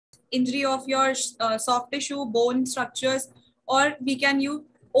injury of your soft tissue, bone structures, or we can use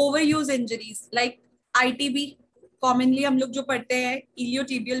overuse injuries like ITB. Commonly हम लोग जो पढ़ते हैं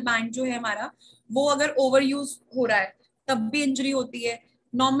iliotibial band जो है हमारा, वो अगर ओवर यूज हो रहा है तब भी इंजरी होती है.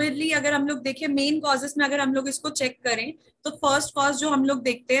 नॉर्मली अगर हम लोग देखें मेन कॉजेस में, अगर हम लोग इसको चेक करें तो फर्स्ट कॉज जो हम लोग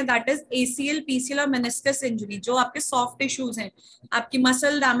देखते हैं दैट इज ACL, PCL और मेनिस्कस इंजरी. जो आपके सॉफ्ट टिश्यूज हैं, आपकी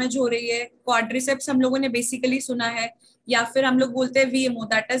मसल डैमेज हो रही है, क्वाड्रिसेप्स हम लोगों ने बेसिकली सुना है, या फिर हम लोग बोलते हैं VMO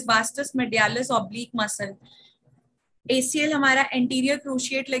that is vastus मेडियालिस oblique muscle. ACL हमारा anterior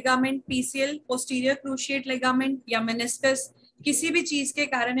cruciate ligament, PCL posterior cruciate ligament या मेनिस्कस. किसी भी चीज के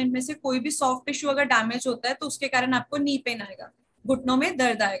कारण इनमें से कोई भी सॉफ्ट टिश्यू अगर डैमेज होता है तो उसके कारण आपको नी पेन आएगा, घुटनों में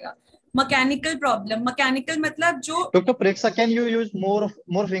दर्द आएगा. मैकेनिकल प्रॉब्लम, मैकेनिकल मतलब जो. Dr. Pareksha, can you use more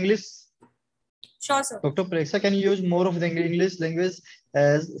of English? Sure sir. Dr. Pareksha, can you use more of the English language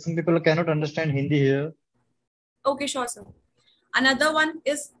as some people cannot understand Hindi here? Okay, sure sir. Another one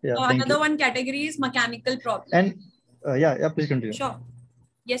is Thank you. one category is mechanical problem. And yeah, please continue. Sure.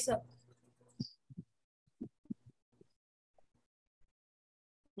 Yes sir.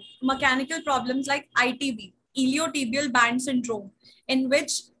 Mechanical problems like ITB, iliotibial band syndrome, in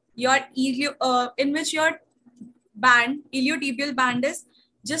which your iliotibial band is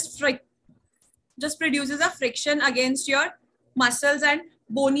just produces a friction against your muscles and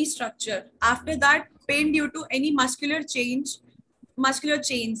bony structure. After that, pain due to any muscular chains,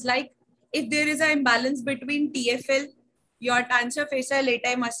 like if there is an imbalance between TFL, your tensor fasciae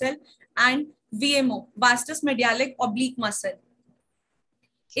latae muscle, and VMO, vastus medialic oblique muscle.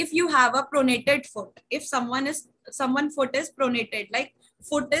 If you have a pronated foot, if someone's foot is pronated, like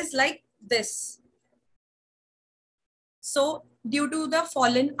foot is like this. So due to the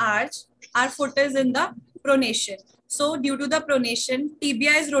fallen arch, our foot is in the pronation. So due to the pronation,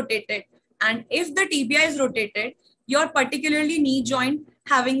 tibia is rotated. And if the tibia is rotated, your particularly knee joint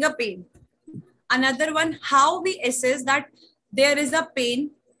having a pain. Another one, how we assess that there is a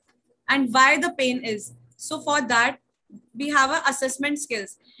pain and why the pain is. So for that, we have a assessment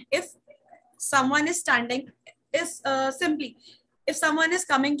skills. If someone is standing, if someone is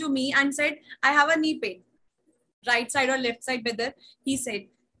coming to me and said, I have a knee pain, right side or left side, whether he said,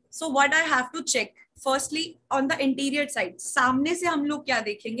 so what I have to check, firstly on the interior side, सामने से हम लोग क्या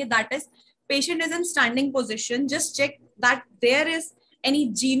देखेंगे, that is patient is in standing position, just check that there is any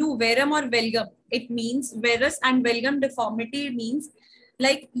genu verum or valgum. It means varus and valgum deformity means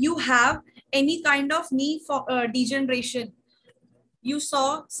like you have any kind of knee for degeneration. You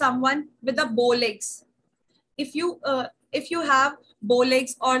saw someone with the bow legs. If you have bow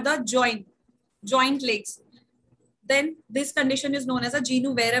legs or the joint legs, then this condition is known as a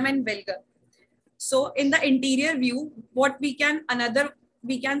genu verum and valgum. So in the interior view, what we can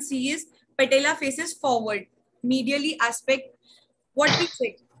see is patella faces forward, medially aspect. What we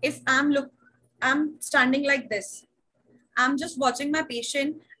say, if I'm standing like this, I'm just watching my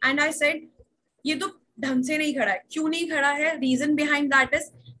patient and I said, ये तो ढंग से नहीं खड़ा है. क्यों नहीं खड़ा है? Reason behind that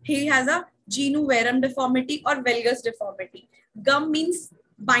is he has a genu verum deformity or valgus deformity. Gum means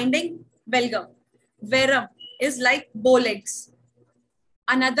binding valgum. Verum is like bow legs.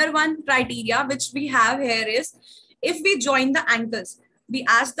 Another one criteria which we have here is if we join the ankles, we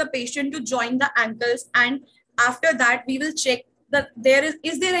ask the patient to join the ankles, and after that we will check that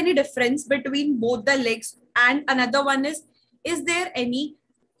is there any difference between both the legs, and another one is there any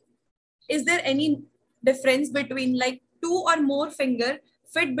difference between like two or more finger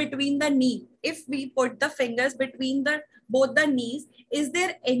fit between the knee. If we put the fingers between both the knees, is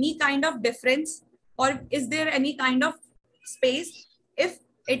there any kind of difference or is there any kind of space? If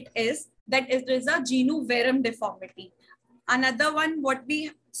it is, that it is a genu verum deformity. Another one, what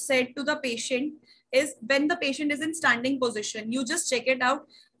we said to the patient is when the patient is in standing position, you just check it out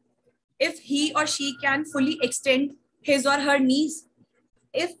if he or she can fully extend his or her knees.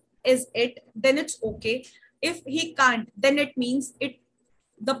 If is it, then it's okay. If he can't, then it means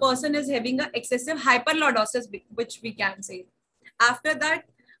the person is having an excessive hyperlordosis, which we can say. After that,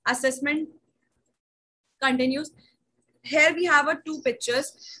 assessment continues. Here we have two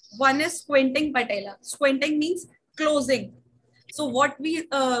pictures. One is squinting patella. Squinting means closing. So what we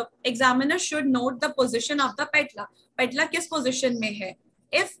examiner should note the position of the patella. Patella किस position में है?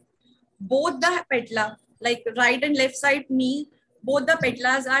 If both the patella, like right and left side knee, both the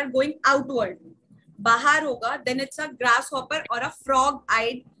patellas are going outward, bahar hoga, then it's a grasshopper or a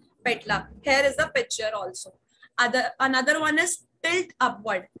frog-eyed patella. Here is the picture also. Another one is tilt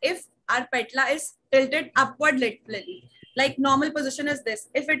upward. If our patella is tilted upward laterally, like normal position is this.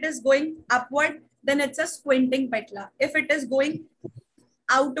 If it is going upward, then it's a squinting patella. If it is going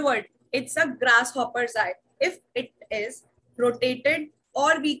outward, it's a grasshopper's eye. If it is rotated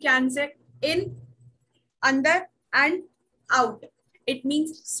or we can say in, under and out. It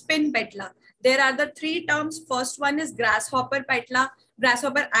means spin petla. There are the three terms. First one is grasshopper petla,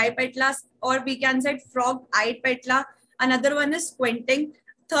 grasshopper eye petla, or we can say frog eye petla. Another one is squinting.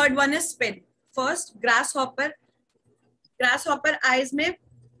 Third one is spin. First, grasshopper eyes में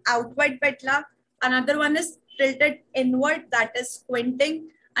outward petla. Another one is tilted inward, that is squinting.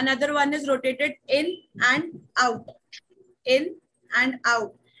 Another one is rotated in and out. In and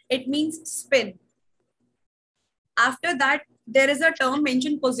out. It means spin. After that, there is a term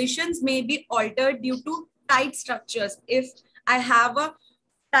mentioned, positions may be altered due to tight structures. If I have a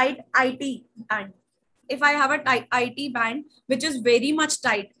tight IT band, if I have a tight IT band, which is very much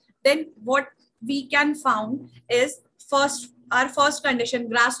tight, then what we can found is our first condition,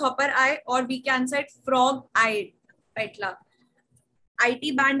 grasshopper eye, or we can say frog eye petla.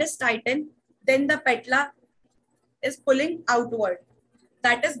 IT band is tightened, then the petla is pulling outward.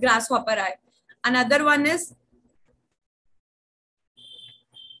 That is grasshopper eye. Another one is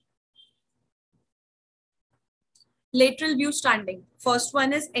lateral view standing. First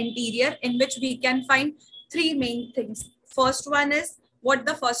one is anterior, in which we can find three main things. First one is, what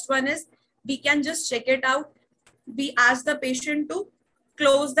the first one is, we can just check it out. We ask the patient to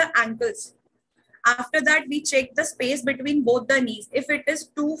close the ankles. After that, we check the space between both the knees. If it is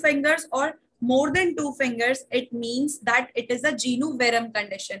 2 fingers or more than 2 fingers, it means that it is a Genu Verum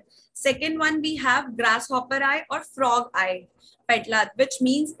condition. Second one, we have grasshopper eye or frog eye petla, which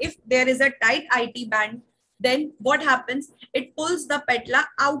means if there is a tight IT band, then what happens? It pulls the petla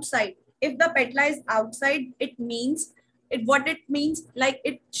outside. If the petla is outside, it means what it means, like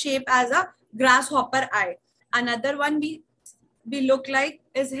it shape as a grasshopper eye. Another one we look like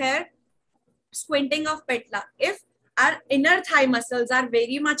is here, squinting of petla. If our inner thigh muscles are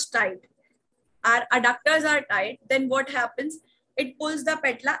very much tight, our adductors are tight, then what happens? It pulls the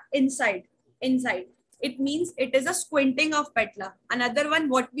petla inside. It means it is a squinting of petla. Another one,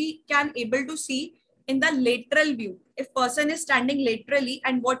 what we can able to see in the lateral view. If person is standing laterally,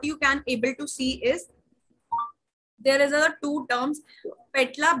 and what you can able to see is, there is a two terms,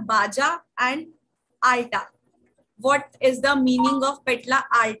 petla baja and alta. What is the meaning of petla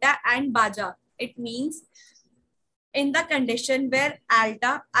alta and baja? It means in the condition where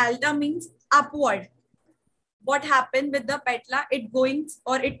alta means upward. What happened with the petla? It going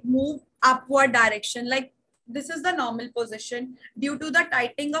or it move upward direction. Like this is the normal position. Due to the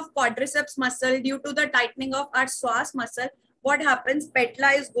tightening of quadriceps muscle, due to the tightening of our psoas muscle, what happens?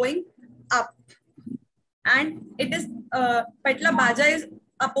 Petla is going up. And it is petla baja is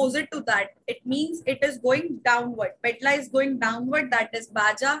opposite to that. It means it is going downward. Petla is going downward, that is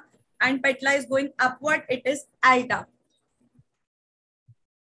baja, and petla is going upward, it is alta.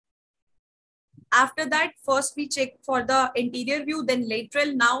 After that, first we check for the anterior view, then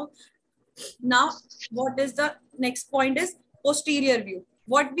lateral. Now what is the next point is posterior view.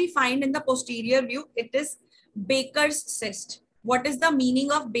 What we find in the posterior view, it is Baker's cyst. What is the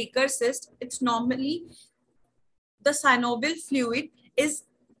meaning of Baker's cyst? It's normally the synovial fluid is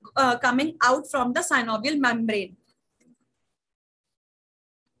coming out from the synovial membrane,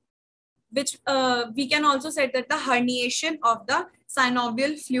 which we can also say that the herniation of the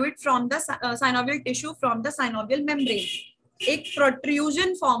synovial fluid from the synovial tissue from the synovial membrane. एक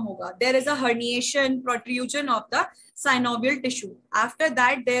protrusion form होगा. There is a herniation, protrusion of the synovial tissue. After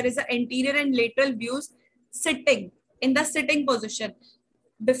that, there is an anterior and lateral views sitting in the sitting position.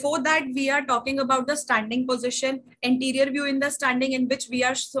 Before that, we are talking about the standing position, anterior view in the standing, in which we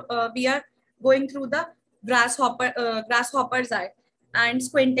are going through the grasshopper's eye and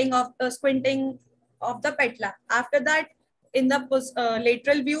squinting of the petla. After that, in the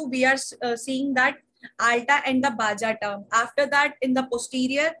lateral view, we are seeing that alta and the baja term. After that, in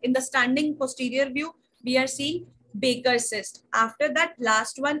the standing posterior view, we are seeing Baker's cyst. After that,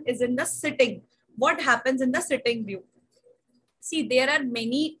 last one is in the sitting. What happens in the sitting view? See, there are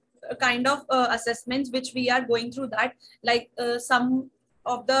many kind of assessments which we are going through that, like some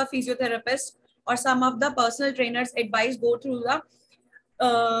of the physiotherapists or some of the personal trainers advise go through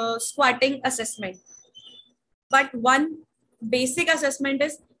the squatting assessment. But one basic assessment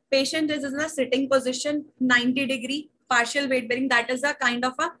is patient is in a sitting position, 90-degree, partial weight bearing. That is a kind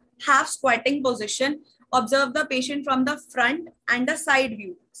of a half squatting position. Observe the patient from the front and the side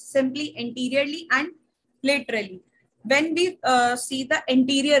view, simply anteriorly and laterally. When we see the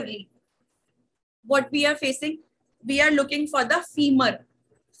anteriorly, what we are facing, we are looking for the femur,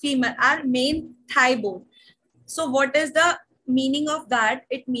 our main thigh bone. So what is the meaning of that?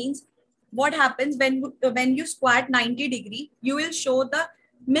 It means what happens when you squat 90-degree, you will show the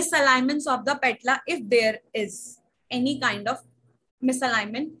misalignments of the petla if there is any kind of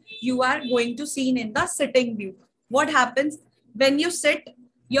misalignment, you are going to see in the sitting view. What happens when you sit?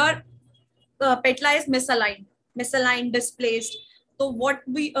 Your petla is misaligned, displaced. So what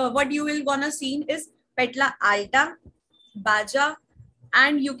you will gonna see is petla alta, baja,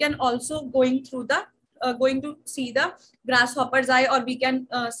 and you can also going to see the grasshopper's eye, or we can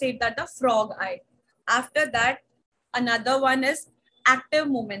say that the frog eye. After that, another one is active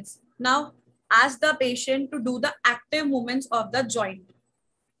movements. Now ask the patient to do the active movements of the joint.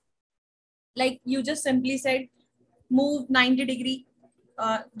 Like you just simply said, move 90 degree.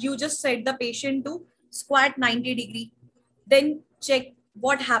 You just said the patient to squat 90 degree. Then check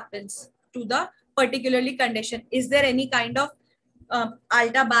what happens to the particularly condition. Is there any kind of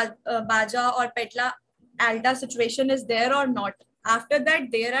baja or petla alta situation is there or not? After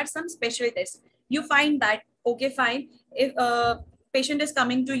that, there are some special tests. You find that okay, fine. If patient is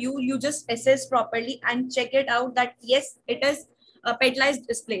coming to you, you just assess properly and check it out that yes, it is petla is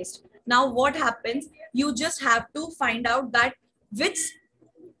displaced. Now what happens? You just have to find out that which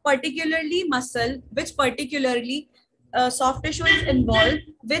particularly muscle, which particularly soft tissue is involved,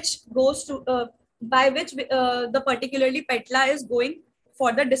 which goes to by which the particularly petla is going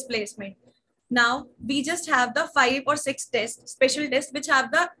for the displacement. Now we just have the 5 or 6 tests, special tests, which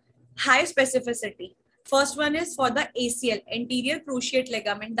have the high specificity. First one is for the ACL, anterior cruciate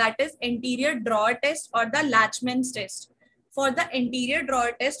ligament, that is anterior drawer test or the Latchman's test. For the anterior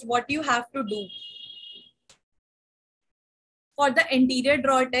drawer test, what you have to do? For the anterior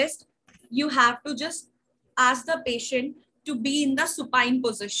drawer test, you have to just ask the patient to be in the supine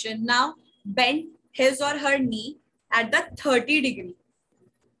position. Now, bend his or her knee at the 30 degree.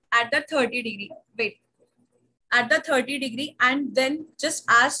 At the 30 degree. Wait. At the 30 degree, and then just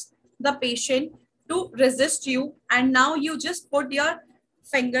ask the patient to resist you. And now you just put your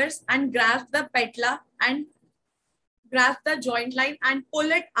fingers and grasp the petla and grasp the joint line and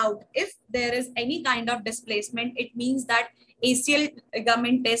pull it out. If there is any kind of displacement, it means that ACL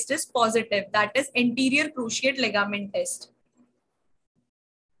ligament test is positive. That is anterior cruciate ligament test.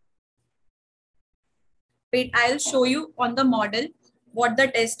 Wait, I'll show you on the model what the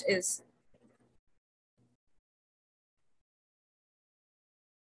test is.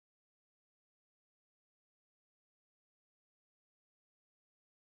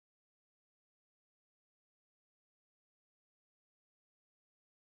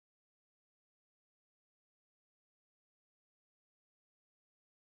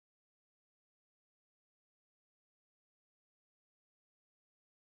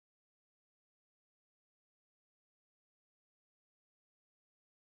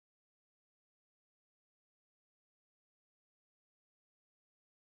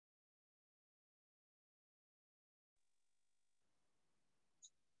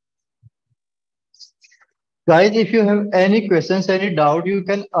 Guys, if you have any questions, any doubt, you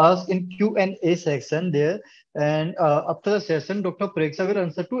can ask in Q&A section there. And after the session, Dr. Pareksha will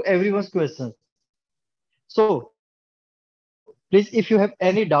answer to everyone's questions. So please, if you have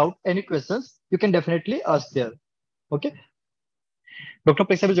any doubt, any questions, you can definitely ask there. Okay. Dr.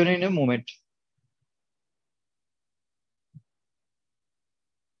 Pareksha will join in a moment.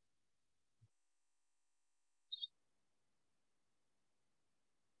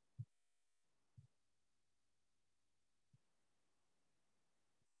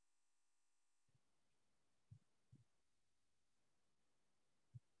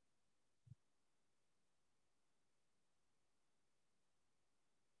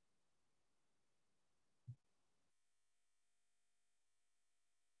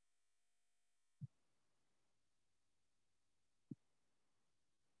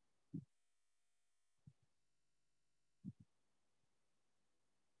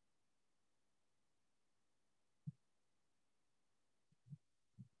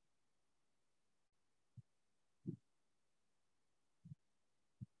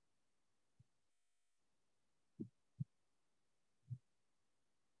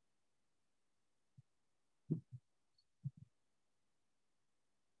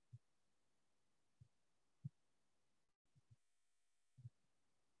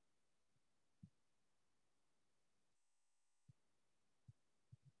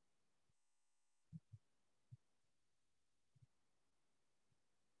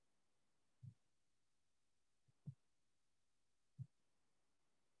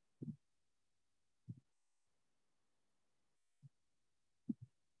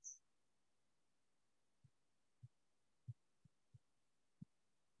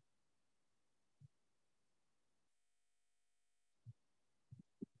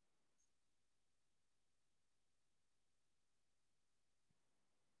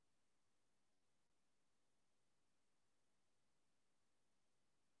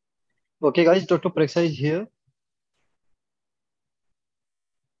 Okay, guys, Dr. Pareksha is here.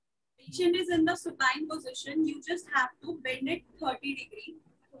 Patient is in the supine position. You just have to bend it 30 degree.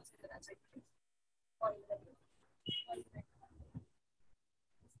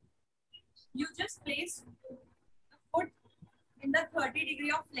 You just place the foot in the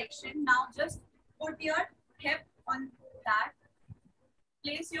 30-degree of flexion. Now just put your hip on that.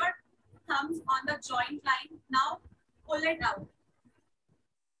 Place your thumbs on the joint line. Now pull it out.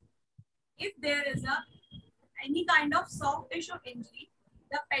 If there is any kind of soft tissue injury,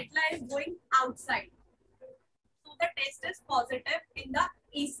 the patella is going outside. So the test is positive in the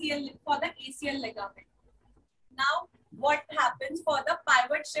ACL for the ACL ligament. Now, what happens for the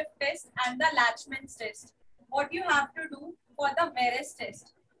pivot shift test and the Latchman's test? What you have to do for the Veres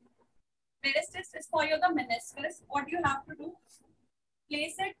test? Veres test is for the meniscus. What you have to do?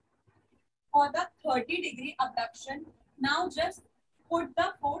 Place it for the 30-degree abduction. Now just put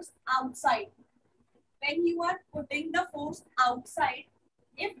the force outside. When you are putting the force outside,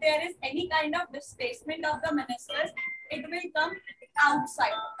 if there is any kind of displacement of the meniscus, it will come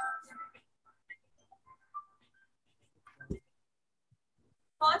outside.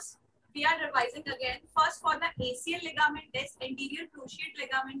 First, we are revising again. First, for the ACL ligament test, anterior cruciate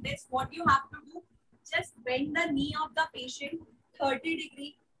ligament test, what you have to do, just bend the knee of the patient 30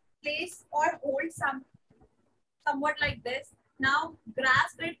 degree, place or hold somewhat like this. Now,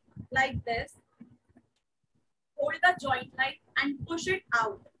 grasp it like this, hold the joint line and push it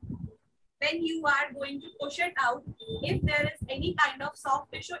out. When you are going to push it out, if there is any kind of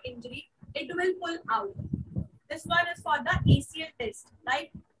soft tissue injury, it will pull out. This one is for the ACL test,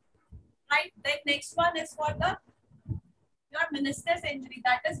 right? Right. Then next one is for the your meniscus injury,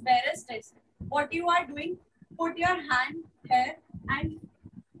 that is Veres test. What you are doing, put your hand here and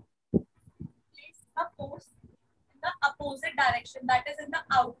place a force in the opposite direction, that is in the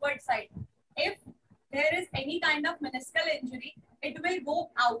outward side. If there is any kind of meniscal injury, it will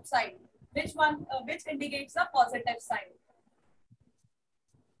go outside. Which one? Which indicates a positive sign.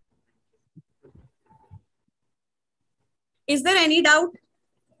 Is there any doubt?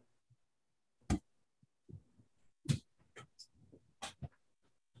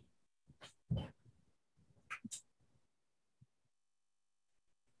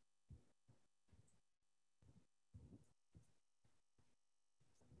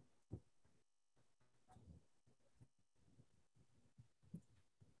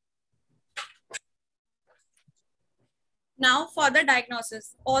 Now for the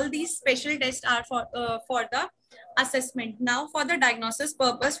diagnosis, all these special tests are for the assessment. Now for the diagnosis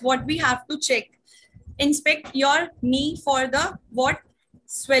purpose, what we have to check, inspect your knee for the what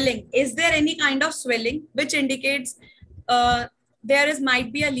swelling. Is there any kind of swelling which indicates there is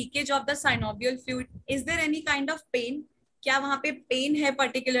might be a leakage of the synovial fluid? Is there any kind of pain? क्या वहाँ पे pain है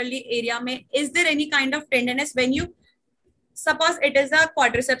particularly area में? Is there any kind of tenderness when you suppose it is a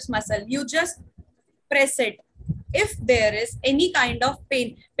quadriceps muscle? You just press it. If there is any kind of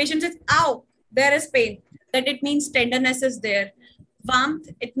pain, patient says, ow, there is pain, that it means tenderness is there. Warmth,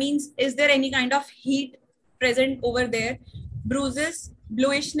 it means is there any kind of heat present over there. Bruises,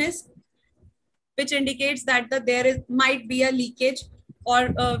 bluishness, which indicates that there is might be a leakage, or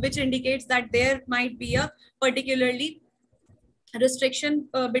which indicates that there might be a particularly restriction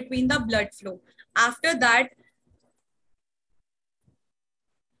between the blood flow. After that,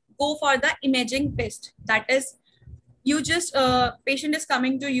 go for the imaging test. That is, you just patient is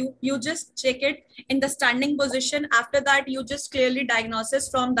coming to you, you just check it in the standing position. After that, you just clearly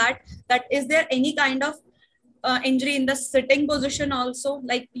diagnosis from that is there any kind of injury in the sitting position also.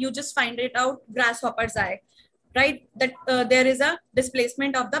 Like you just find it out, grasshopper's eye, right? That there is a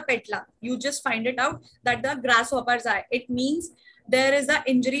displacement of the patella. You just find it out that the grasshopper's eye, it means there is a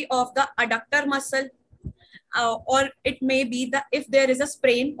injury of the adductor muscle, or it may be the if there is a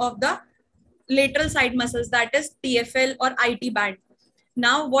sprain of the lateral side muscles, that is TFL or IT band.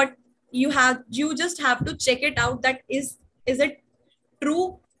 Now what you just have to check it out, that is it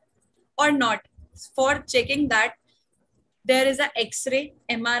true or not. For checking that, there is a X-ray,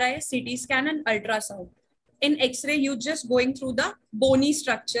 MRI, CT scan and ultrasound. In X-ray, you just going through the bony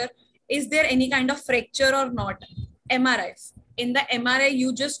structure. Is there any kind of fracture or not? MRIs. In the MRI,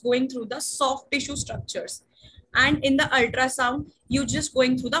 you just going through the soft tissue structures. And in the ultrasound, you just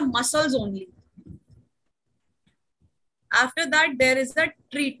going through the muscles only. After that, there is a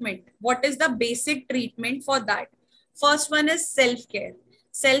treatment. What is the basic treatment for that? First one is self-care.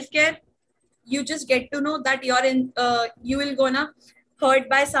 Self-care, you just get to know that you're in, you will gonna hurt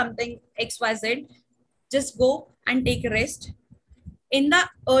by something XYZ. Just go and take rest. in the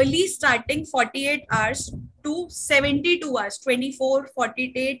early starting 48 hours to 72 hours, 24,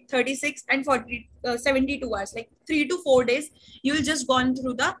 48, 36, and 72 hours, like 3 to 4 days, you will just gone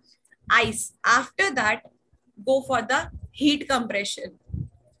through the ice. After that, go for the heat compression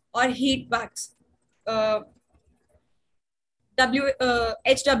or heat baths. Uh,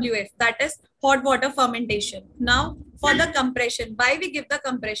 HWF, that is hot water fermentation. Now, for the compression, why we give the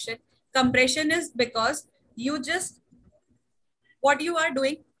compression? Compression is because you just, what you are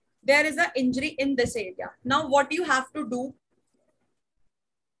doing, there is an injury in this area. Now, what you have to do,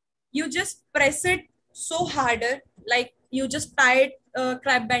 you just press it so harder, like you just tie it,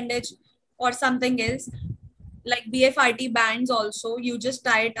 crab bandage or something else, like BFRT bands also, you just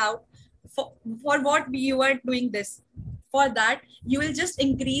tie it out. For what you are doing this? For that, you will just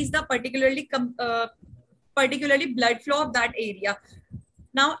increase the particularly blood flow of that area.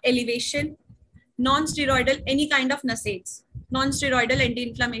 Now, elevation, non-steroidal, any kind of NSAIDs, non-steroidal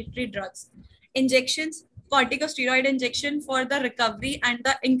anti-inflammatory drugs, injections, corticosteroid injection for the recovery and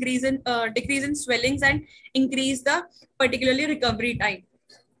the decrease in swellings and increase the particularly recovery time.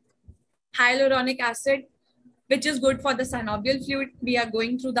 Hyaluronic acid, which is good for the synovial fluid. We are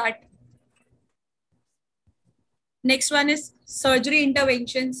going through that. Next one is surgery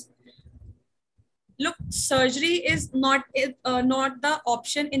interventions. Look, surgery is not the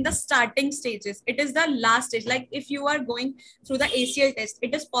option in the starting stages. It is the last stage. Like if you are going through the ACL test,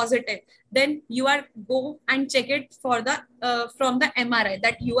 it is positive, then you are go and check it for the from the MRI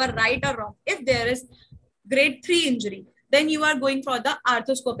that you are right or wrong. If there is grade 3 injury, then you are going for the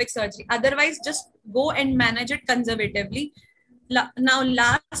arthroscopic surgery. Otherwise, just go and manage it conservatively. Now,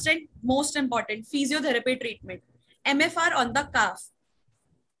 last and most important, physiotherapy treatment. MFR on the calf.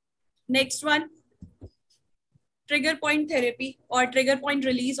 Next one, trigger point therapy or trigger point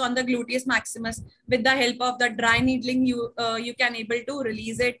release on the gluteus maximus. With the help of the dry needling, you can able to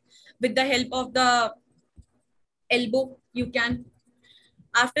release it. With the help of the elbow, you can.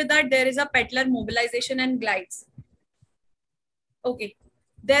 After that, there is a patellar mobilization and glides. Okay,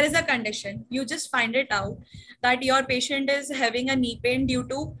 there is a condition. You just find it out that your patient is having a knee pain due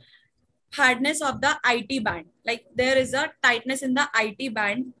to hardness of the IT band. Like there is a tightness in the IT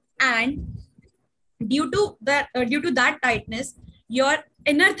band, and due to that tightness, your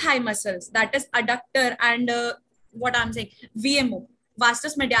inner thigh muscles, that is adductor and what I'm saying, VMO,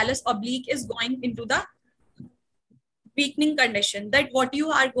 vastus medialis oblique, is going into the weakening condition. That what you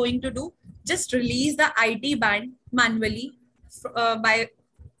are going to do, just release the IT band manually by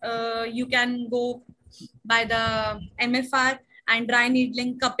you can go by the MFR and dry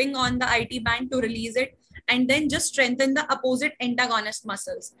needling, cupping on the IT band to release it, and then just strengthen the opposite antagonist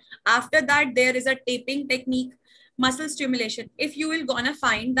muscles. After that, there is a taping technique, muscle stimulation. If you will gonna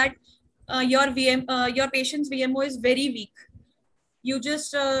find that your patient's VMO is very weak, you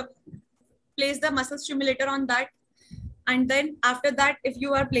just place the muscle stimulator on that, and then after that, if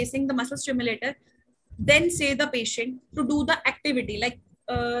you are placing the muscle stimulator, then say the patient to do the activity like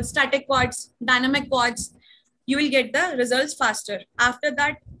static quads, dynamic quads. You will get the results faster. After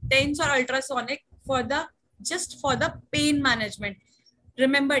that, TENS or ultrasonic for the pain management.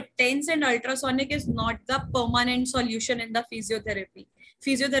 Remember, TENS and ultrasonic is not the permanent solution in the physiotherapy.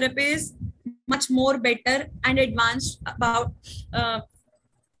 Physiotherapy is much more better and advanced about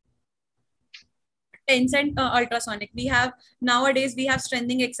TENS and ultrasonic. We have nowadays, we have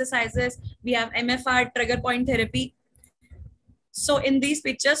strengthening exercises, we have MFR, trigger point therapy. So in these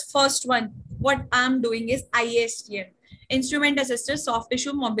pictures, first one, what I'm doing is IASTM, instrument assisted soft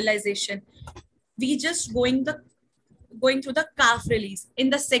tissue mobilization. We just going through the calf release. In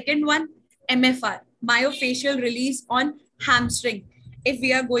the second one, MFR, myofascial release on hamstring. If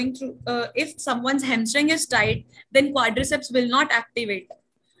we are going through, if someone's hamstring is tight, then quadriceps will not activate.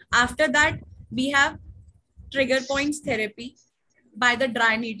 After that, we have trigger points therapy by the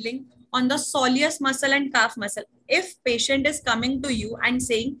dry needling on the soleus muscle and calf muscle. If patient is coming to you and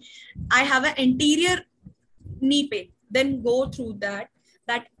saying, I have an anterior knee pain, then go through that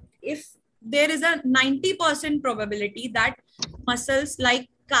if there is a 90% probability that muscles like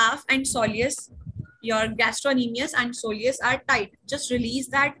calf and soleus, your gastrocnemius and soleus are tight, just release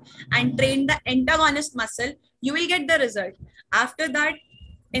that and train the antagonist muscle, you will get the result. After that,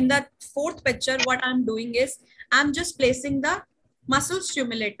 in the fourth picture, what I'm doing is I'm just placing the muscle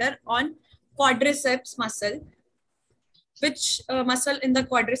stimulator on quadriceps muscle, which muscle in the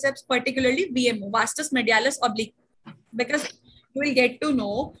quadriceps, particularly VMO, vastus medialis oblique, because you will get to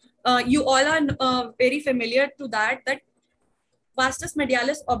know, you all are very familiar to that vastus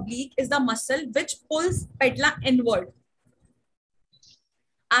medialis oblique is the muscle which pulls patella inward.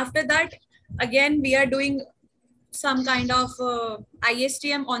 After that, again, we are doing some kind of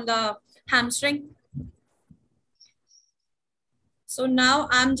ISTM on the hamstring. So now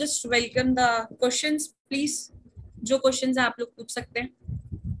I'm just welcome the questions, please. जो questions है आप लोग पूछ सकते हैं.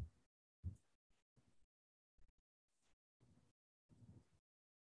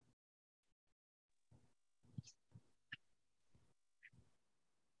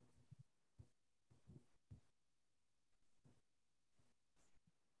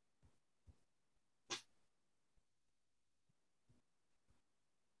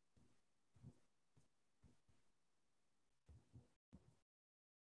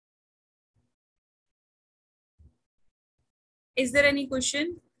 Is there any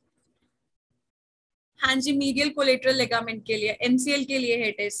question? हाँ जी, medial collateral ligament के लिए, MCL के लिए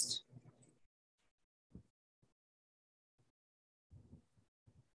है टेस्ट.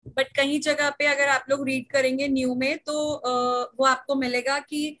 बट कहीं जगह पे अगर आप लोग रीड करेंगे न्यू में तो वो आपको मिलेगा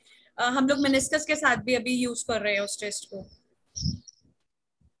कि हम लोग मेनिस्कस के साथ भी अभी यूज कर रहे हैं उस टेस्ट को.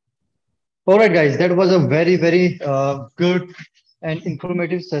 All right, guys, that was a very good and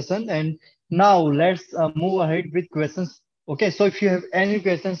informative session. And now let's move ahead with questions. Okay, so if you have any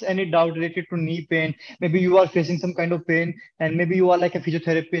questions, any doubt related to knee pain, maybe you are facing some kind of pain, and maybe you are like a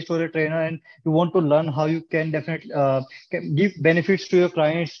physiotherapist or a trainer, and you want to learn how you can definitely can give benefits to your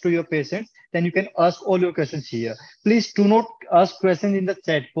clients, to your patients, then you can ask all your questions here. Please do not ask questions in the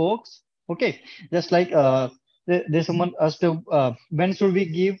chat box. Okay, just like there's someone asked when should we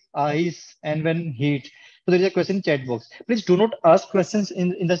give ice and when heat. So there's a question chat box. Please do not ask questions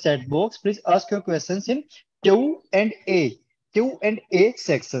in the chat box. Please ask your questions in Q and A. Q and A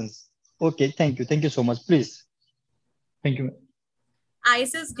sections. Okay, thank you. Thank you so much. Please. Thank you.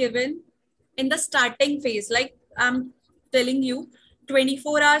 Ice is given in the starting phase, like I'm telling you,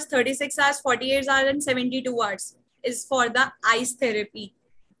 24 hours, 36 hours, 48 hours, and 72 hours is for the ice therapy.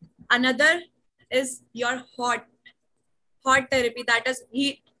 Another is your hot therapy, that is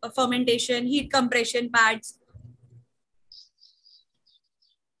heat fermentation, heat compression pads.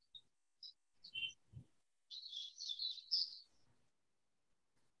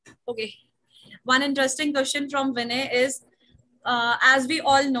 Okay, one interesting question from Vinay is, as we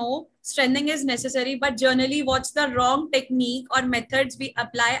all know, strengthening is necessary, but generally what's the wrong technique or methods we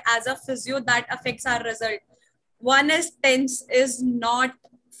apply as a physio that affects our result? One is tense is not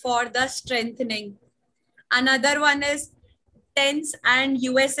for the strengthening. Another one is tense and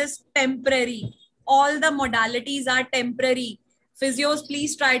US is temporary. All the modalities are temporary. Physios,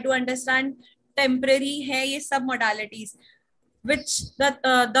 please try to understand temporary hai ye sab modalities. Which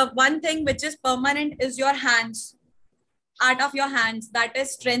the one thing which is permanent is your hands, art of your hands, that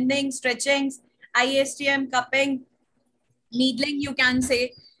is strengthening, stretching, ISTM, cupping, needling, you can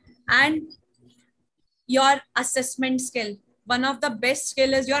say, and your assessment skill. One of the best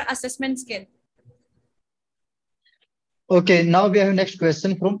skill is your assessment skill. Okay, now we have next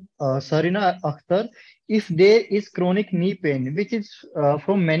question from Sarina Akhtar. If there is chronic knee pain, which is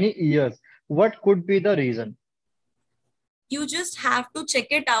from many years, what could be the reason? You just have to check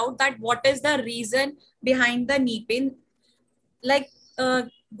it out that what is the reason behind the knee pain. Like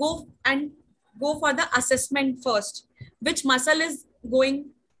go for the assessment first. Which muscle is going?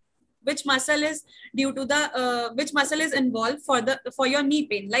 Which muscle is due to the which muscle is involved for your knee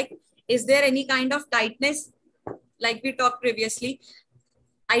pain? Like, is there any kind of tightness? Like we talked previously,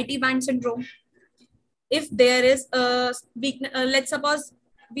 IT band syndrome. If there is a weakness, let's suppose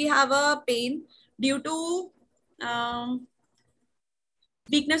we have a pain due to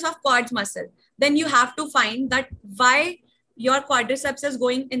weakness of quads muscle, then you have to find that why your quadriceps is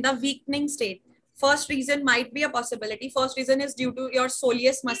going in the weakening state. First reason might be a possibility. First reason is due to your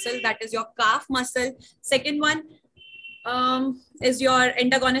soleus muscle, that is your calf muscle. Second one is your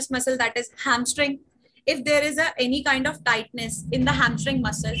antagonist muscle, that is hamstring. If there is any kind of tightness in the hamstring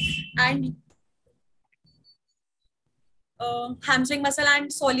muscle and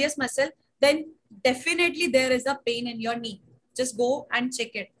soleus muscle, then definitely there is a pain in your knee. Just go and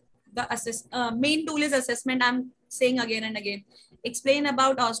check it. The main tool is assessment. I'm saying again and again. Explain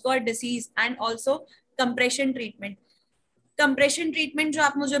about Osgood disease and also compression treatment. Compression treatment जो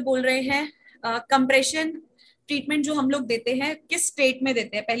आप मुझे बोल रहे हैं, compression treatment जो हम लोग देते हैं किस स्टेट में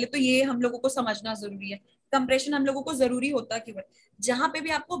देते हैं, पहले तो ये हम लोगों को समझना जरूरी है. कंप्रेशन हम लोगों को जरूरी होता क्यों है? जहां पे भी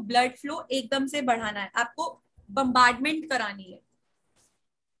आपको ब्लड फ्लो एकदम से बढ़ाना है, आपको bombardment करानी है,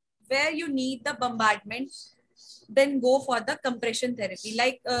 where you need the bombardment, then go for the compression therapy.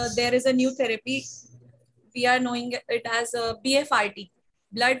 Like there is a new therapy, we are knowing it as a BFRT,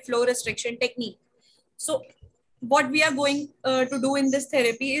 blood flow restriction technique. So what we are going to do in this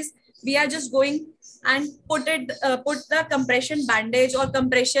therapy is we are just going and put the compression bandage or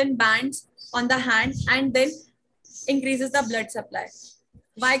compression bands on the hand, and then increases the blood supply.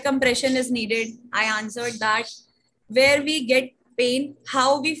 Why compression is needed? I answered that. Where we get pain,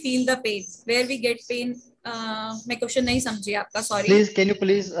 how we feel the pain. Where we get pain, मैं question नहीं समझी आपका, sorry. Please, can you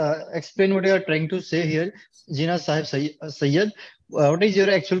please explain what you are trying to say here, Jina Sahib Sayyed? What is your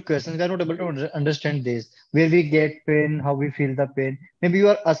actual question? We are not able to understand this. Where we get pain, how we feel the pain. Maybe you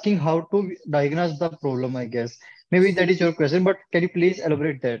are asking how to diagnose the problem, I guess. Maybe that is your question, but can you please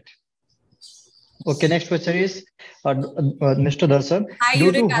elaborate that? Okay, next question is Mr. Darshan. High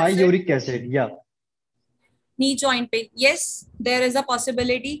Due uric to high acid, uric acid, yeah. knee joint pain. Yes, there is a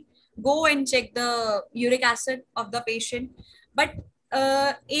possibility. Go and check the uric acid of the patient. But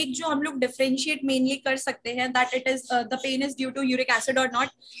एक जो हम लोग differentiate mainly कर सकते हैं that it is the pain is due to uric acid or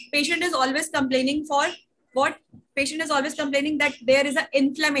not. Patient is always complaining for what? Patient is always complaining that there is a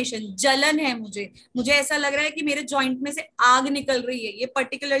inflammation. जलन है मुझे ऐसा लग रहा है कि मेरे joint में से आग निकल रही है. ये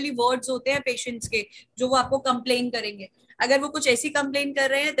particularly words होते हैं patients के जो वो आपको complain करेंगे. अगर वो कुछ ऐसी complain कर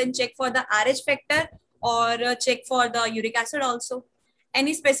रहे हैं then check for the RH factor or check for the uric acid also.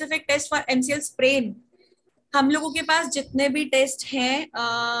 Any specific test for MCL sprain? हम लोगों के पास जितने भी टेस्ट हैं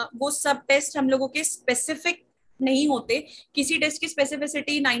वो सब टेस्ट हम लोगों के स्पेसिफिक नहीं होते. किसी टेस्ट की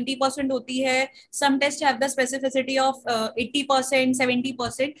स्पेसिफिसिटी 90% होती है. सम test have the specificity of 80%,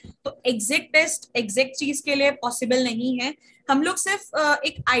 70%. तो एग्जैक्ट टेस्ट एग्जैक्ट चीज के लिए पॉसिबल नहीं है. हम लोग सिर्फ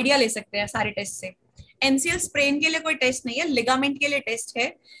एक आइडिया ले सकते हैं सारे टेस्ट से. एमसीएल स्प्रेन के लिए कोई टेस्ट नहीं है, लिगामेंट के लिए टेस्ट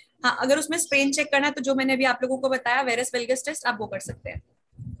है. हाँ, अगर उसमें स्प्रेन चेक करना है तो जो मैंने अभी आप लोगों को बताया वेरस वेल्गस टेस्ट आप वो कर सकते हैं.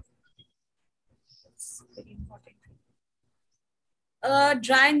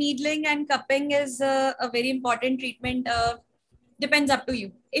 Dry needling and cupping is a very important treatment. Depends up to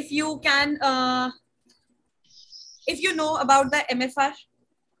you. If you can, if you know about the MFR,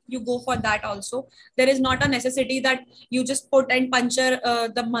 you go for that also. There is not a necessity that you just put and puncture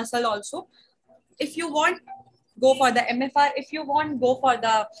the muscle also. If you want, go for the MFR. If you want, go for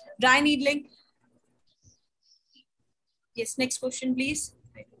the dry needling. Yes, next question, please.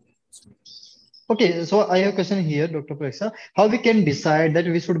 Okay, so I have a question here, Dr. Pareksha. How we can decide that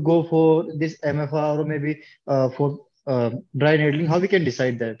we should go for this MFR or maybe for dry needling? How we can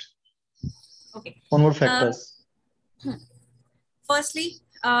decide that? Okay. One more factors. Firstly,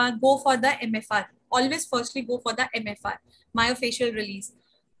 go for the MFR. Always firstly go for the MFR, myofascial release.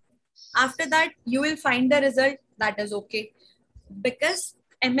 After that, you will find the result. That is okay. Because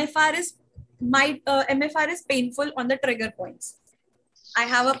MFR is painful on the trigger points. I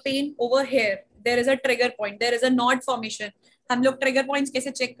have a pain over here. There is a trigger point. There is a nod formation. हम लोग trigger points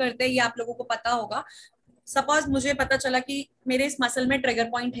कैसे check करते हैं ये आप लोगों को पता होगा. सपोज मुझे पता चला कि मेरे इस मसल में ट्रिगर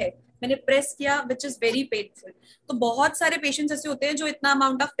पॉइंट है, मैंने प्रेस किया विच इज वेरी पेनफुल. तो बहुत सारे पेशेंट्स ऐसे होते हैं जो इतना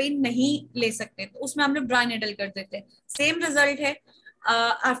अमाउंट ऑफ पेन नहीं ले सकते, तो उसमें हम लोग ड्राई नेडल कर देते हैं. सेम रिजल्ट है.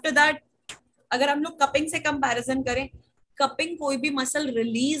 आफ्टर दैट अगर हम लोग कपिंग से कंपैरिजन करें, कपिंग कोई भी मसल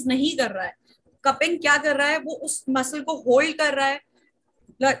रिलीज नहीं कर रहा है. कपिंग क्या कर रहा है, वो उस मसल को होल्ड कर रहा है.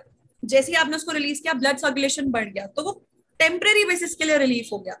 जैसे ही आपने उसको रिलीज किया ब्लड सर्कुलेशन बढ़ गया, तो वो टेम्परेरी बेसिस के लिए रिलीफ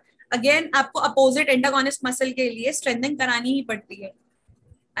हो गया. अगेन आपको अपोजिट एंटागोनिस्ट मसल के लिए स्ट्रेंथनिंग करानी ही पड़ती है.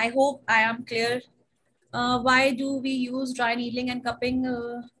 I hope I am clear. Why do we use dry needling and cupping?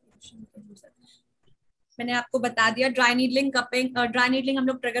 मैंने आपको बता दिया. Dry needling cupping, dry needling हम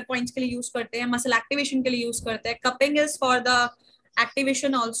लोग ट्रिगर पॉइंट्स के लिए यूज करते हैं, मसल एक्टिवेशन के लिए यूज करते हैं. Cupping is for the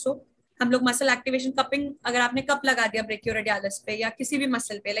activation also. हम लोग मसल एक्टिवेशन कपिंग, अगर आपने कप लगा दिया ब्रेकियोरेडियालिस पे या किसी भी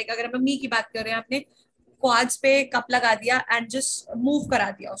मसल पे, लाइक अगर हम नी की बात कर रहे हैं, आपने क्वाड्स पे कप लगा दिया एंड जस्ट मूव करा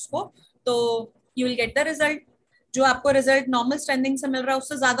दिया उसको, तो you will get the result. जो आपको रिजल्ट नॉर्मल स्ट्रेंथिंग से मिल रहा है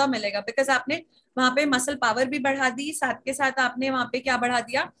उससे ज्यादा मिलेगा, बिकॉज आपने वहां पे मसल पावर भी बढ़ा दी, साथ के साथ आपने वहां पे क्या बढ़ा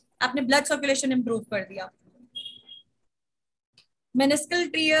दिया, आपने ब्लड सर्कुलेशन इंप्रूव कर दिया. Meniscal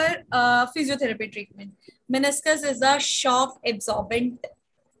tier physiotherapy treatment. Meniscus is a shock absorbent.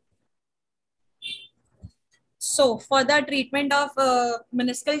 So for the treatment of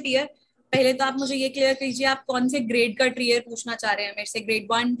meniscal tier, पहले तो आप मुझे ये क्लियर कीजिए आप कौन से ग्रेड का टियर पूछना चाह रहे हैं मेरे से. Grade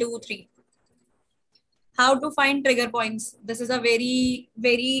 1, 2, 3. How to find trigger points. This is a very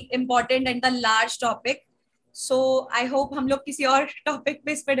very important and the large topic. So I hope हम लोग किसी और टॉपिक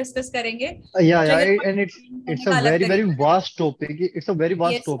पे इस पे डिस्कस करेंगे. And it's a very very vast topic. It's a very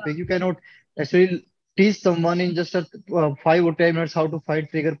vast topic. You cannot actually teach someone in just 5 or 10 minutes how to find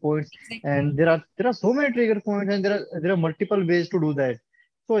trigger points. Exactly. And there are so many trigger points, and there are multiple ways to do that.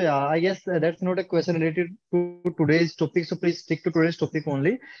 So yeah, I guess that's not a question related to today's topic. So please stick to today's topic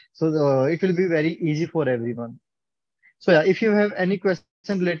only. So it will be very easy for everyone. So yeah, if you have any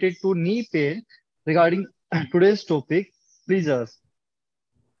question related to knee pain regarding today's topic, please ask.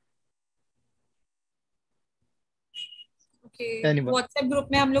 Okay. Anyone. WhatsApp group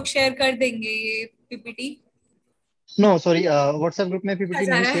में हम लोग share कर देंगे ये PPT. No, sorry, WhatsApp group में आ PPT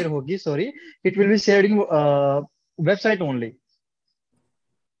जा नहीं रहा share है। होगी. Sorry, it will be shared in website only.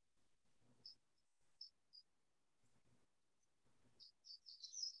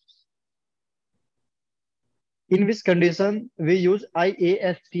 In which condition we use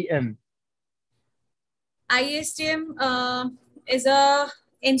IASTM? ISTM is a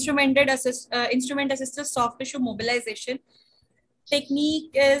instrument assisted soft tissue mobilization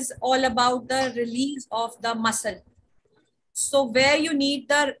technique. Is all about the release of the muscle. So where you need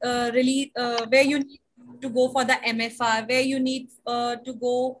the release, where you need to go for the MFR, where you need to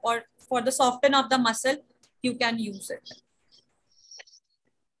go or for the soften of the muscle, you can use it.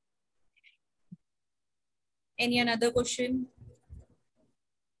 Any another question?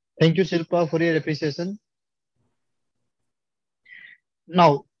 Thank you, Shilpa, for your appreciation.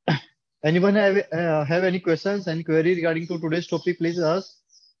 Now, anyone have any questions and query regarding to today's topic? Please ask.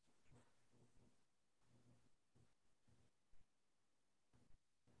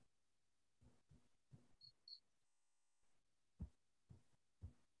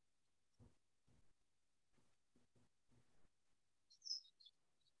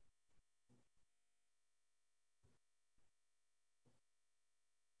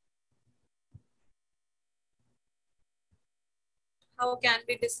 How can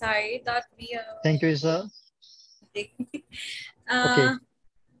we decide that we Thank you, Isa. uh, Okay.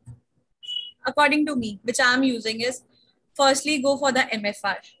 according to me, which I'm using is firstly go for the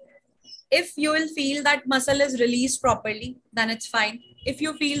MFR. If you will feel that muscle is released properly, then it's fine. If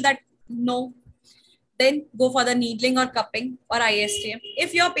you feel that no, then go for the needling or cupping or ISTM.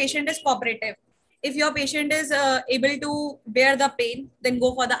 If your patient is cooperative, if your patient is able to bear the pain, then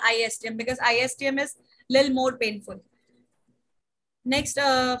go for the ISTM because ISTM is little more painful. Next,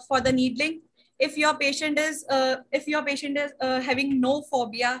 for the needling, if your patient is having no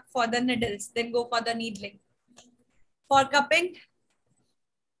phobia for the needles, then go for the needling. For cupping,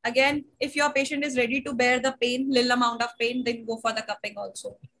 again, if your patient is ready to bear the pain, little amount of pain, then go for the cupping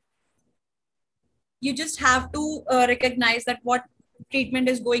also. You just have to recognize that what treatment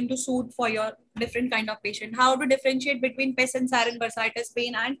is going to suit for your different kind of patient. How to differentiate between pes and sarin bursitis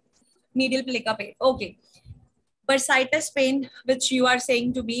pain and medial plica pain. Okay. Bursitis pain, which you are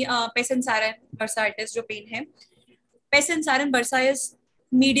saying to me, pes and sarin bursitis जो pain है, pes and sarin bursa is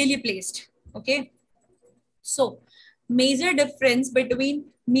medially placed. Okay. So, major difference between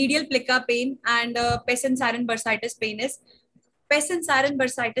medial plica pain and pes and sarin bursitis pain is pes and sarin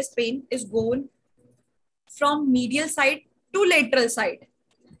bursitis pain is gone from medial side to lateral side,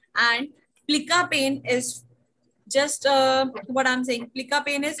 and plica pain is just what I'm saying. Plica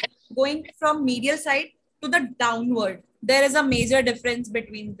pain is going from medial side to the downward. There is a major difference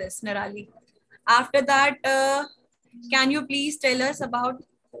between this, Nirali. After that, can you please tell us about?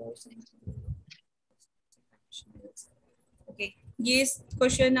 Okay, ये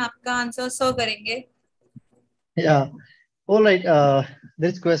question आपका answer sir करेंगे. Yeah. All right.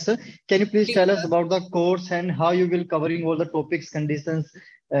 This question. Can you please Please. tell us about the course and how you will covering all the topics, conditions,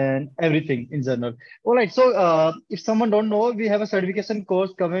 and everything in general? All right. So, if someone don't know, we have a certification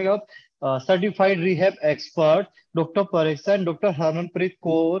course coming up. Certified Rehab Expert, Dr. Pareksha and Dr. Harmanpreet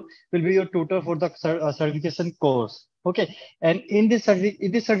Kaur will be your tutor for the certification course. Okay. And in this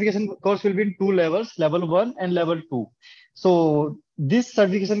certification course will be in two levels, level 1 and level 2. So, this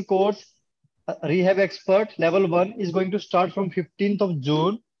certification course rehab expert level 1 is going to start from 15th of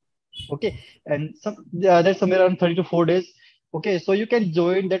June. Okay, and that's somewhere around 30 to 4 days. Okay, so you can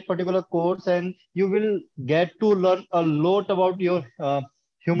join that particular course and you will get to learn a lot about your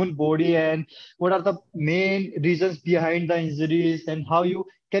human body and what are the main reasons behind the injuries and how you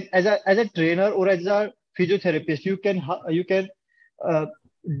can as a trainer or as a physiotherapist you can uh,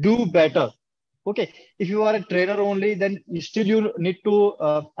 do better. Okay, if you are a trainer only, then still you need to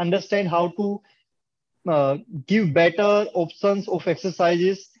understand how to uh, give better options of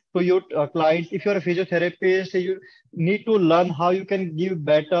exercises to your clients. If you're a physiotherapist, you need to learn how you can give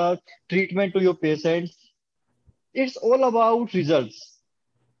better treatment to your patients. It's all about results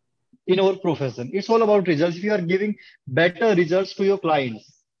in our profession. It's all about results. If you are giving better results to your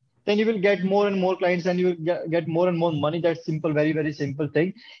clients, then you will get more and more clients and you will get more and more money. That's simple, very, very simple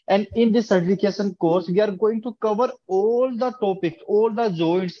thing. And in this certification course, we are going to cover all the topics, all the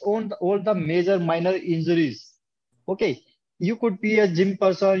joints, all the major minor injuries. Okay. You could be a gym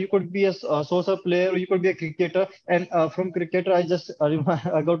person, you could be a soccer player, you could be a cricketer. And from cricketer, I just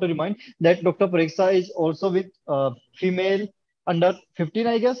I got to remind that Dr. Pareksha is also with female under 15,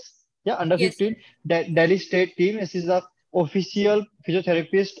 I guess. Yeah, under Yes. 15, Delhi state team. This is the official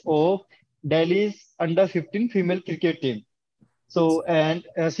physiotherapist of Delhi's under 15 female cricket team. So, and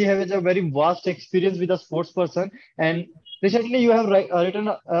she has a very vast experience with a sports person. And recently, you have written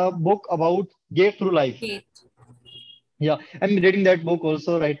a book about Gate Through Life. Great. Yeah, I'm reading that book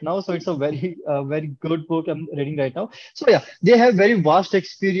also right now. So it's a very good book I'm reading right now. So yeah, they have very vast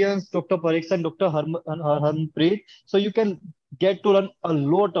experience, Dr. Pareksha and Dr. Harmanpreet. So you can get to learn a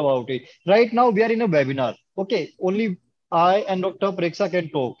lot about it. Right now we are in a webinar. Okay, only I and Dr. Pareksha can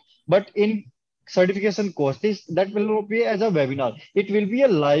talk. But in certification course, this that will not be as a webinar. It will be a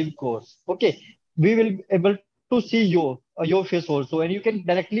live course. Okay, we will be able to see your face also, and you can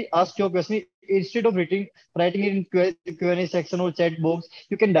directly ask your question instead of writing it in Q&A section or chat box.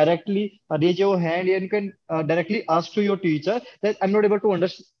 You can directly raise your hand and you can directly ask to your teacher that I'm not able to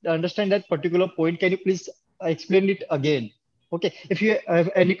understand that particular point. Can you please explain it again? Okay. If you have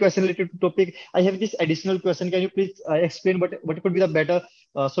any question related to topic, I have this additional question. Can you please explain what could be the better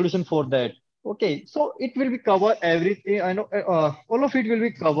solution for that? Okay. So it will be cover everything. I know all of it will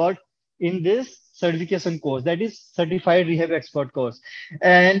be covered in this certification course, that is certified rehab expert course.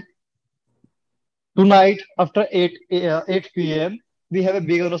 And tonight after 8 p.m. we have a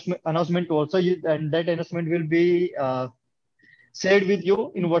big announcement also, and that announcement will be shared with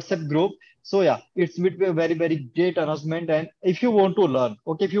you in WhatsApp group. So yeah, it will be a very great announcement. And if you want to learn,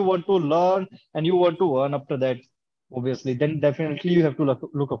 okay, if you want to learn and you want to earn after that, obviously, then definitely you have to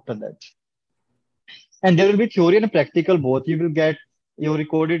look after that. And there will be theory and practical both. You will get your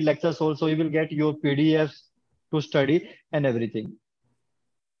recorded lectures also. You will get your PDFs to study and everything.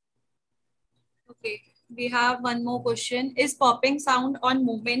 Okay. We have one more question. Is popping sound on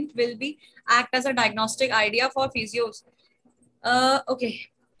movement will be act as a diagnostic idea for physios? Okay.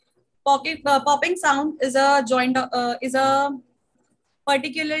 Popping sound is a joint is a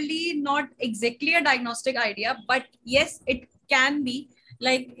particularly not exactly a diagnostic idea, but yes, it can be.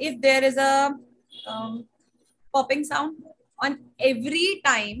 Like if there is a um, popping sound on every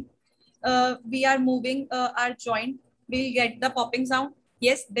time we are moving our joint, we'll get the popping sound.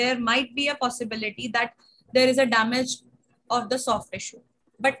 Yes, there might be a possibility that there is a damage of the soft tissue,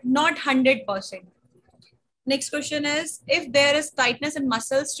 but not 100%. Next question is, if there is tightness in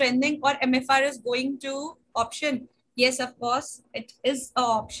muscle, strengthening or MFR is going to option? Yes, of course, it is a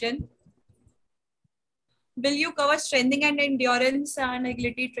option. Will you cover strengthening and endurance and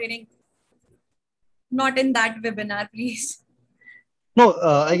agility training? Not in that webinar, please. No,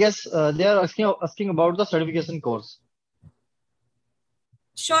 I guess they are asking about the certification course.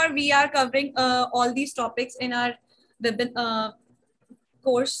 Sure, we are covering all these topics in our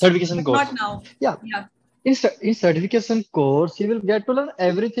course, Certification but not course. now. Yeah. Yeah. In certification course, you will get to learn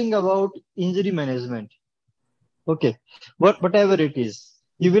everything about injury management. Okay. Whatever it is,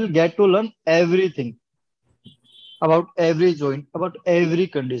 you will get to learn everything about every joint, about every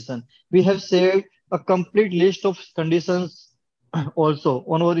condition. We have saved a complete list of conditions also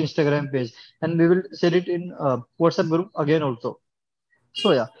on our Instagram page, and we will share it in WhatsApp group again also.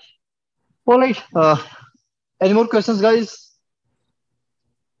 So yeah. All right. Any more questions, guys?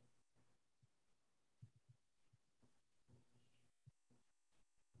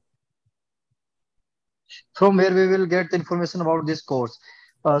 From where we will get the information about this course.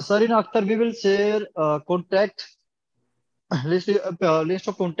 Sir, in Akhtar, we will share contact list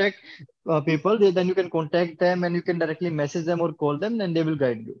of contact people. Then you can contact them and you can directly message them or call them, and they will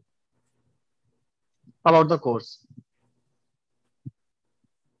guide you about the course.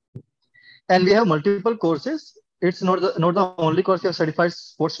 And we have multiple courses. It's not the only course. We have certified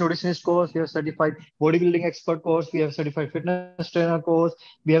sports nutritionist course. We have certified bodybuilding expert course. We have certified fitness trainer course.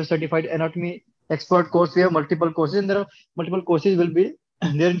 We have certified anatomy expert course. We have multiple courses, and there are multiple courses will be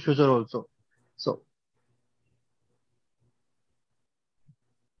there in future also. So,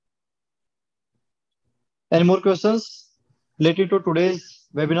 any more questions related to today's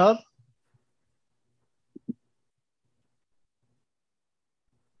webinar?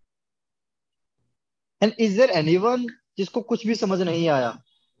 And is there anyone जिसको कुछ भी समझ नहीं आया?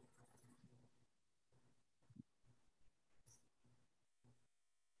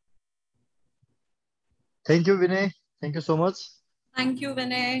 Thank you, Vinay. Thank you so much. Thank you,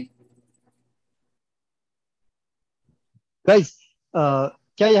 Vinay. Guys,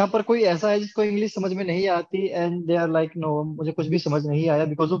 क्या यहाँ पर कोई ऐसा है जिसको इंग्लिश समझ में नहीं आती and they are like no मुझे कुछ भी समझ नहीं आया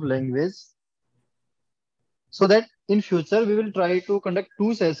because of language so that in future we will try to conduct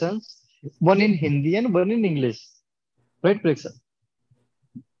two sessions, one in Hindi and one in English, right, Preksha?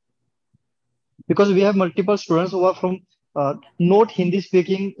 Because we have multiple students who are from not Hindi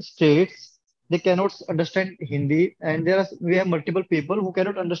speaking states, they cannot understand Hindi, and we have multiple people who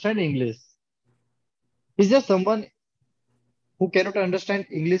cannot understand English. Is there someone who cannot understand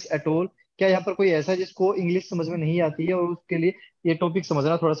English at all? क्या यहाँ पर कोई ऐसा है जिसको English समझ में नहीं आती है और उसके लिए ये टॉपिक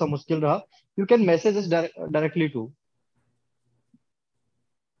समझना थोड़ा सा मुश्किल रहा? You can message us directly to.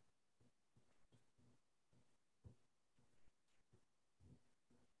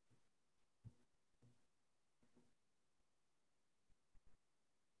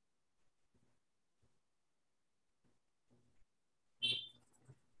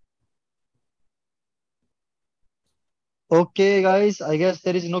 Okay, guys, I guess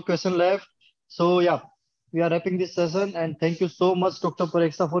there is no question left. So, yeah, we are wrapping this session. And thank you so much, Dr.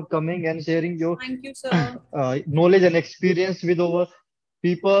 Pareksha, for coming and sharing your Thank you, sir. knowledge and experience with our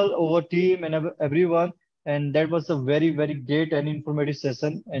people, our team, and everyone. And that was a very, very great and informative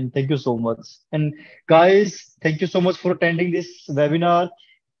session. And thank you so much. And, guys, thank you so much for attending this webinar.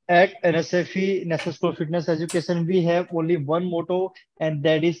 At NSFE, National School of Fitness Education, we have only one motto, and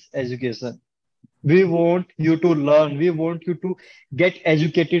that is education. We want you to learn. We want you to get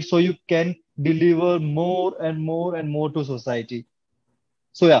educated so you can deliver more and more and more to society.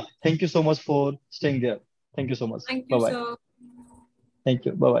 So yeah, thank you so much for staying there. Thank you so much. Thank Bye you, bye. sir. Thank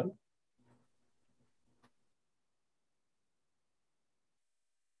you. Bye bye.